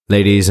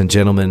Ladies and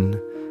gentlemen,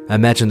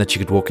 imagine that you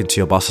could walk into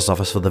your boss's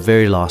office for the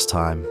very last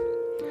time.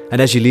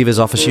 And as you leave his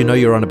office, you know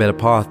you're on a better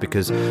path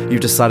because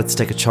you've decided to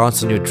take a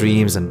chance on your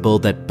dreams and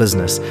build that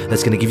business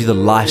that's going to give you the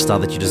lifestyle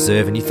that you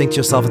deserve. And you think to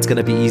yourself it's going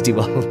to be easy.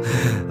 Well,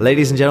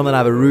 ladies and gentlemen, I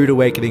have a rude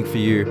awakening for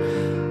you.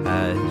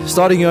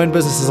 Starting your own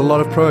business has a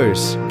lot of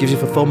pros. It gives you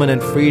fulfillment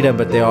and freedom,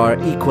 but there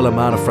are equal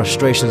amount of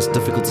frustrations,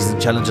 difficulties,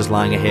 and challenges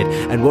lying ahead.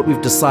 And what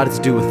we've decided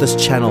to do with this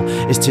channel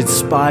is to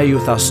inspire you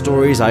with our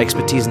stories, our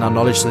expertise, and our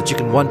knowledge so that you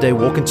can one day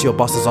walk into your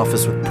boss's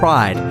office with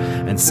pride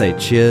and say,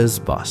 "Cheers,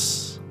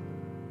 boss."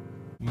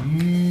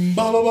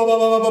 Welcome,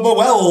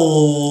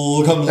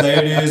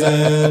 ladies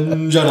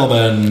and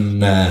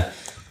gentlemen.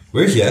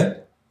 We're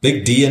here,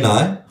 Big D and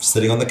I,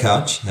 sitting on the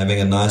couch, having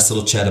a nice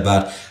little chat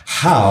about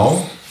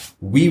how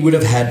we would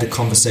have had the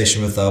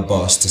conversation with our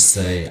boss to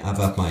say, "I've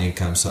upped my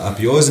income, so up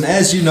yours." And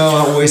as you know,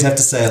 I always have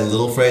to say a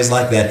little phrase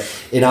like that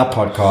in our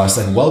podcast.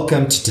 And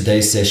welcome to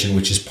today's session,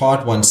 which is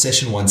part 1,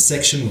 session 1,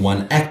 section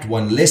 1, act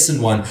 1,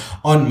 lesson 1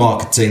 on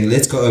marketing.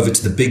 Let's go over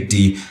to the Big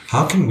D.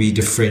 How can we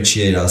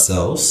differentiate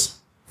ourselves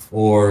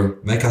or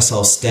make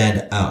ourselves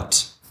stand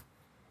out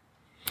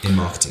in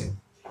marketing?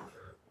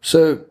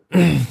 So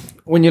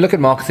when you look at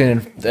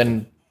marketing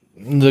and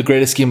the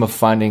greater scheme of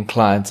finding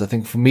clients, I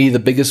think for me, the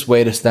biggest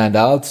way to stand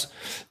out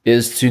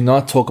is to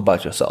not talk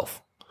about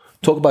yourself.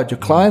 Talk about your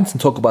clients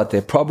and talk about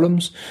their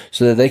problems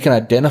so that they can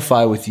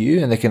identify with you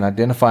and they can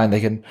identify and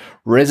they can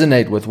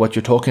resonate with what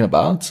you're talking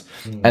about.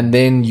 And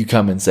then you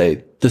come and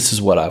say, "This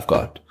is what I've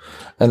got."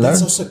 And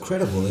that's learn. also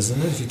credible,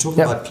 isn't it? If you talk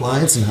about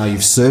clients and how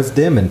you've served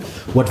them and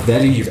what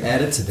value you've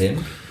added to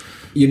them,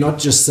 you're not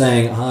just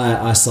saying, "Hi,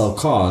 I sell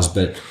cars,"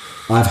 but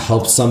I've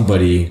helped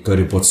somebody go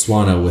to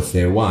Botswana with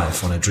their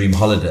wife on a dream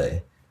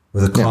holiday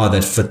with a car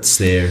that fits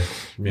their,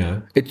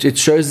 It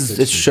shows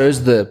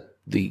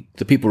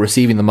the people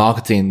receiving the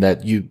marketing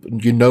that you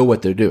know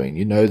what they're doing.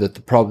 You know that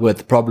what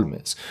the problem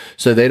is.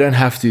 So they don't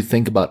have to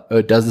think about,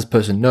 "Oh, does this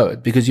person know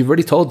it?" Because you've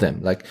already told them,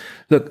 like,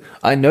 "Look,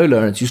 I know,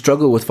 Lawrence, you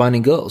struggle with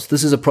finding girls.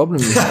 This is a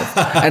problem you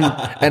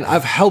have." and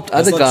I've helped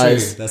other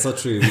guys. That's not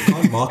true. We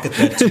can't market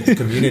that to the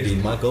community.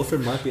 My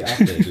girlfriend might be out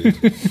there,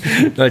 dude.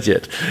 Not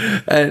yet.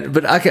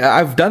 But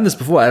I've done this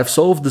before. I've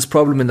solved this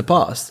problem in the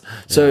past.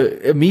 So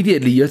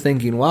immediately you're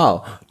thinking,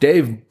 wow,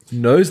 Dave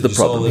knows the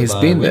problem. He's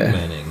been there.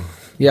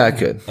 Yeah, I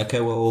could.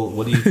 Okay, well,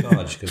 what do you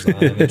charge? Because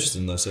I'm interested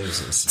in those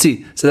services.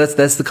 See, so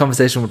that's the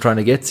conversation we're trying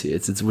to get to.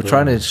 We're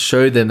trying to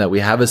show them that we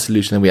have a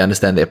solution and we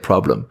understand their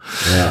problem.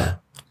 Yeah,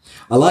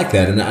 I like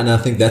that, and I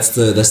think that's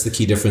the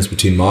key difference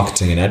between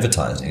marketing and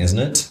advertising, isn't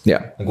it?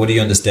 Yeah. Like, what do you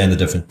understand the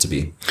difference to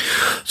be?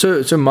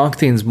 So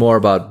marketing is more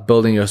about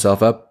building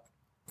yourself up,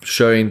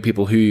 showing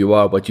people who you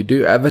are, what you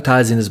do.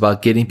 Advertising is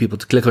about getting people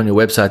to click on your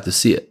website to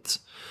see it.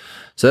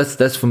 So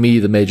that's for me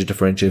the major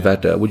differentiating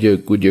factor. Would you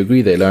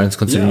agree there, Lawrence,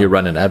 considering you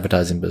run an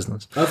advertising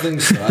business? I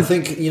think so. I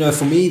think,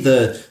 for me,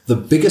 the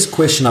biggest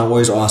question I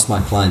always ask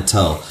my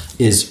clientele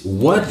is,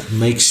 what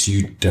makes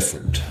you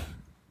different?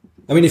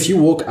 I mean, if you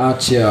walk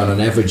out here on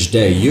an average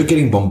day, you're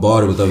getting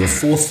bombarded with over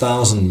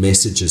 4,000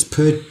 messages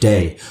per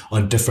day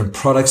on different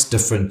products,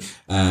 different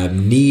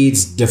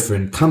needs,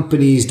 different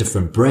companies,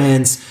 different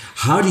brands.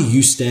 How do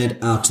you stand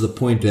out to the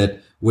point that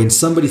when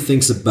somebody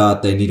thinks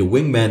about they need a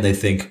wingman, they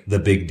think the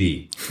Big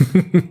D?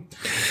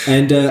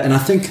 And I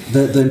think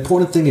the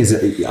important thing is,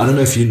 I don't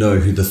know if you know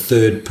who the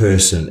third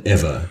person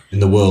ever in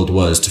the world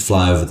was to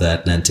fly over the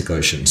Atlantic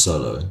Ocean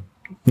solo.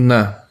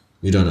 No.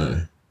 You don't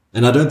know.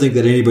 And I don't think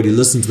that anybody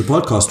listening to the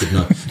podcast would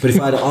know. But if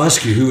I had to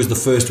ask you who was the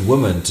first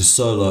woman to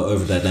solo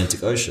over the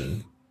Atlantic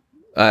Ocean,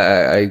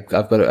 I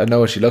know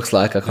what she looks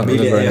like. I can't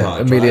remember her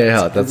name. Amelia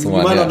Earhart, that's the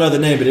one. You might not know the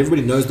name, but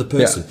everybody knows the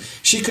person. Yeah.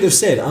 She could have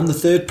said, "I'm the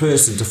third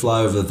person to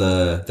fly over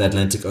the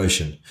Atlantic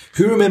Ocean."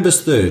 Who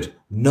remembers third?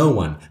 No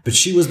one. But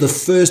she was the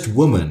first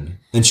woman,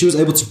 and she was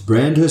able to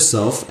brand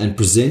herself and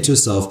present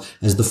herself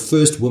as the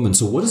first woman.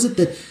 So what is it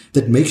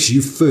that makes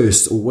you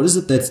first, or what is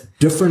it that's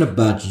different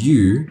about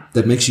you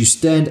that makes you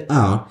stand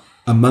out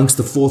amongst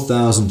the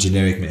 4,000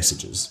 generic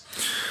messages?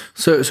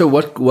 So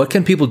what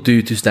can people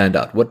do to stand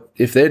out? What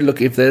if they're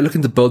looking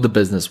to build a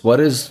business?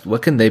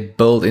 What can they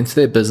build into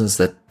their business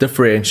that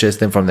differentiates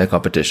them from their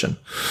competition?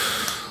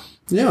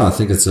 Yeah, I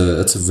think it's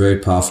a very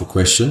powerful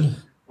question.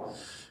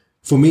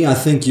 For me, I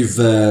think you've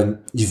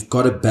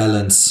got to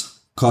balance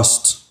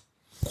cost,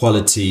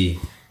 quality,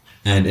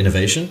 and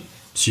innovation.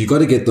 So you've got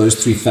to get those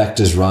 3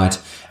 factors right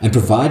and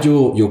provide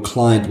your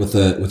client with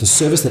a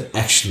service that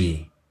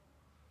actually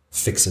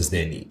fixes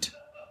their need.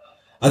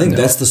 I think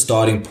that's the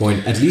starting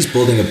point, at least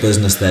building a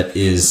business that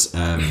is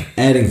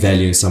adding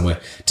value in some way.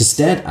 To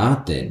stand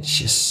out then,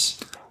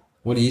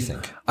 what do you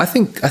think? I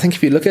think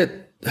if you look at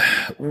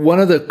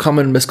one of the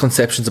common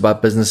misconceptions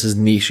about business is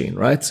niching,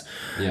 right?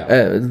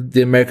 Yeah.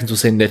 The Americans will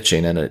say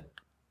niching, and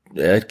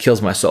it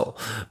kills my soul.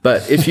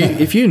 But if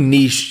you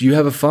niche, you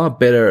have a far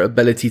better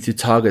ability to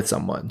target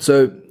someone.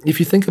 So if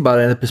you think about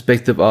it in the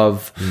perspective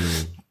of,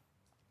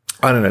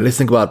 I don't know, let's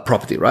think about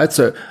property, right?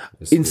 So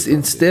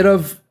instead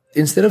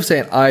of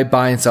saying I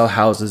buy and sell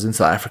houses in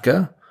South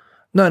Africa,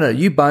 no,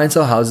 you buy and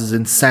sell houses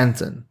in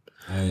Sandton.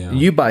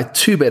 You buy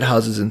 2-bed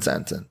houses in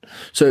Sandton.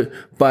 So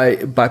by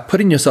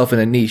putting yourself in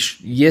a niche,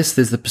 yes,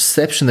 there's the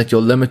perception that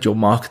you'll limit your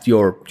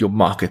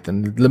market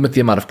and limit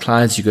the amount of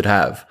clients you could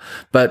have.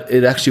 But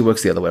it actually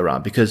works the other way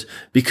around because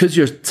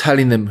you're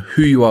telling them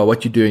who you are,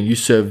 what you're doing, you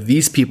serve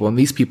these people and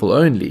these people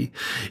only.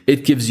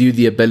 It gives you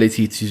the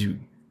ability to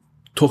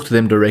talk to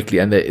them directly,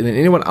 and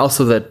anyone out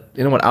of that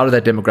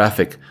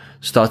demographic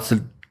starts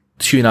to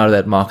tune out of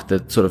that market,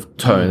 that sort of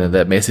tone and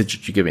that message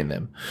that you're giving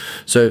them.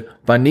 So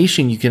by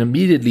niching, you can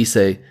immediately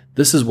say,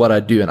 this is what I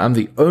do, and I'm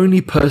the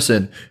only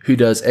person who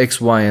does X,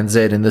 Y, and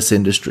Z in this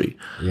industry.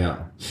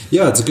 Yeah,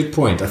 it's a good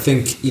point. I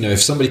think,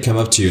 if somebody came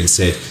up to you and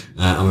said,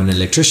 I'm an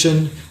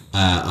electrician,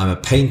 I'm a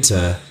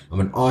painter,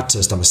 I'm an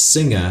artist, I'm a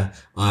singer,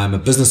 I'm a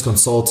business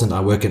consultant, I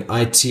work in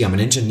IT, I'm an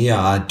engineer,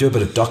 I do a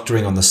bit of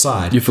doctoring on the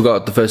side. You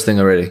forgot the first thing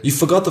already. You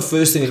forgot the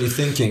first thing, and you're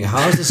thinking,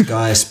 how is this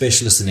guy a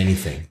specialist in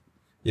anything?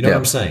 You know what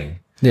I'm saying?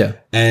 Yeah.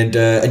 And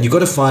you got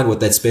to find what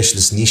that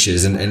specialist niche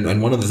is.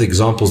 And one of the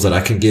examples that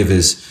I can give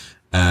is,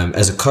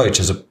 as a coach,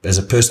 as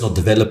a personal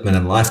development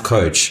and life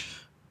coach,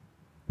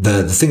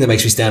 the thing that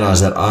makes me stand out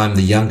is that I'm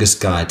the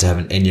youngest guy to have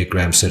an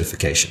Enneagram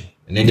certification.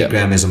 An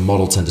Enneagram is a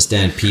model to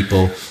understand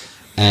people.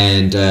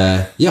 And,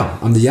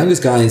 I'm the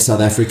youngest guy in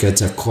South Africa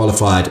to have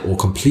qualified or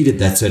completed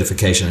that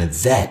certification. And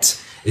that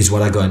is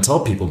what I go and tell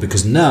people,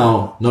 because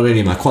now not only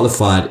am I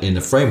qualified in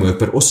the framework,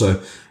 but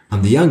also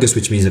I'm the youngest,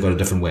 which means I've got a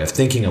different way of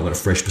thinking. I've got a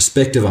fresh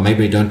perspective. I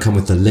maybe don't come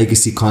with the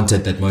legacy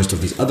content that most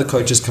of these other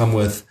coaches come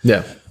with.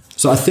 Yeah.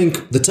 So I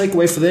think the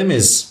takeaway for them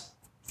is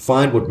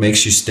find what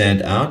makes you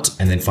stand out,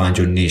 and then find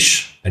your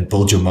niche and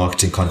build your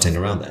marketing content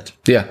around that.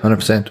 Yeah,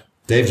 100%.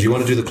 Dave, do you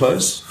want to do the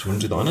close? Do you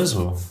want to do the honors?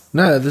 Or?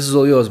 No, this is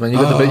all yours, man. You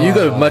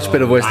got a much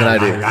better voice than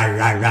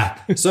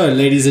I do. So,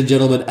 ladies and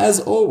gentlemen, as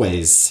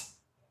always,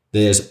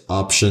 there's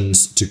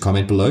options to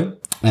comment below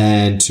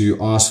and to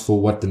ask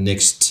for what the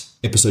next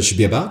episode should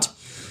be about.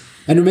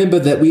 And remember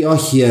that we are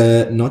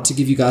here not to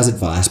give you guys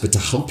advice, but to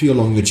help you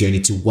along your journey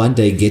to one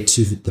day get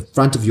to the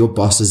front of your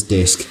boss's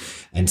desk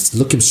and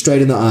look him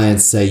straight in the eye and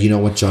say, you know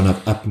what, John,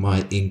 I've upped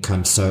my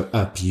income, so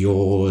up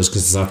yours,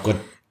 because I've got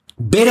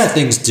better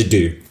things to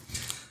do.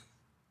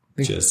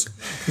 Cheers.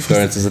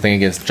 Florence is the thing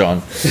against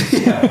John.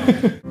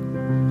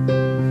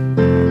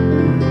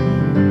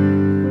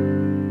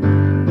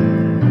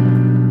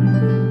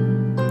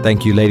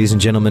 Thank you, ladies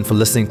and gentlemen, for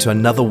listening to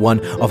another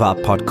one of our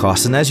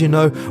podcasts. And as you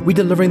know, we're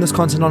delivering this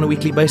content on a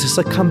weekly basis,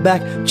 so come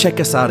back,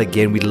 check us out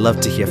again. We'd love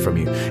to hear from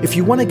you. If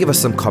you want to give us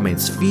some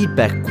comments,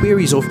 feedback,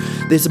 queries, or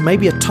if there's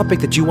maybe a topic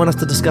that you want us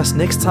to discuss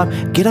next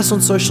time, get us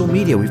on social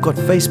media. We've got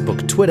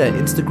Facebook, Twitter,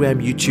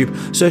 Instagram,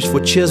 YouTube. Search for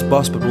Cheers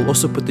Boss, but we'll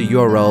also put the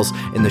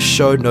URLs in the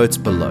show notes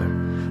below.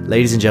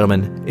 Ladies and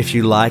gentlemen, if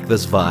you like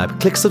this vibe,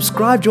 click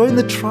subscribe, join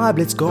the tribe.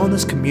 Let's go on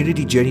this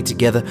community journey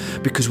together,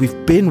 because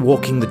we've been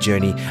walking the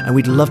journey and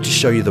we'd love to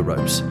show you the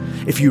ropes.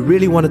 If you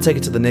really want to take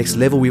it to the next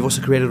level, we've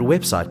also created a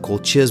website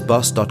called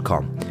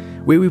cheersboss.com,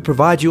 where we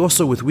provide you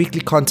also with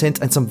weekly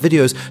content and some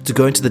videos to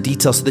go into the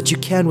details so that you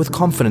can, with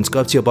confidence,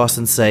 go up to your boss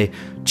and say,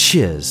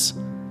 cheers,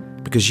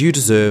 because you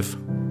deserve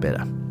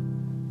better.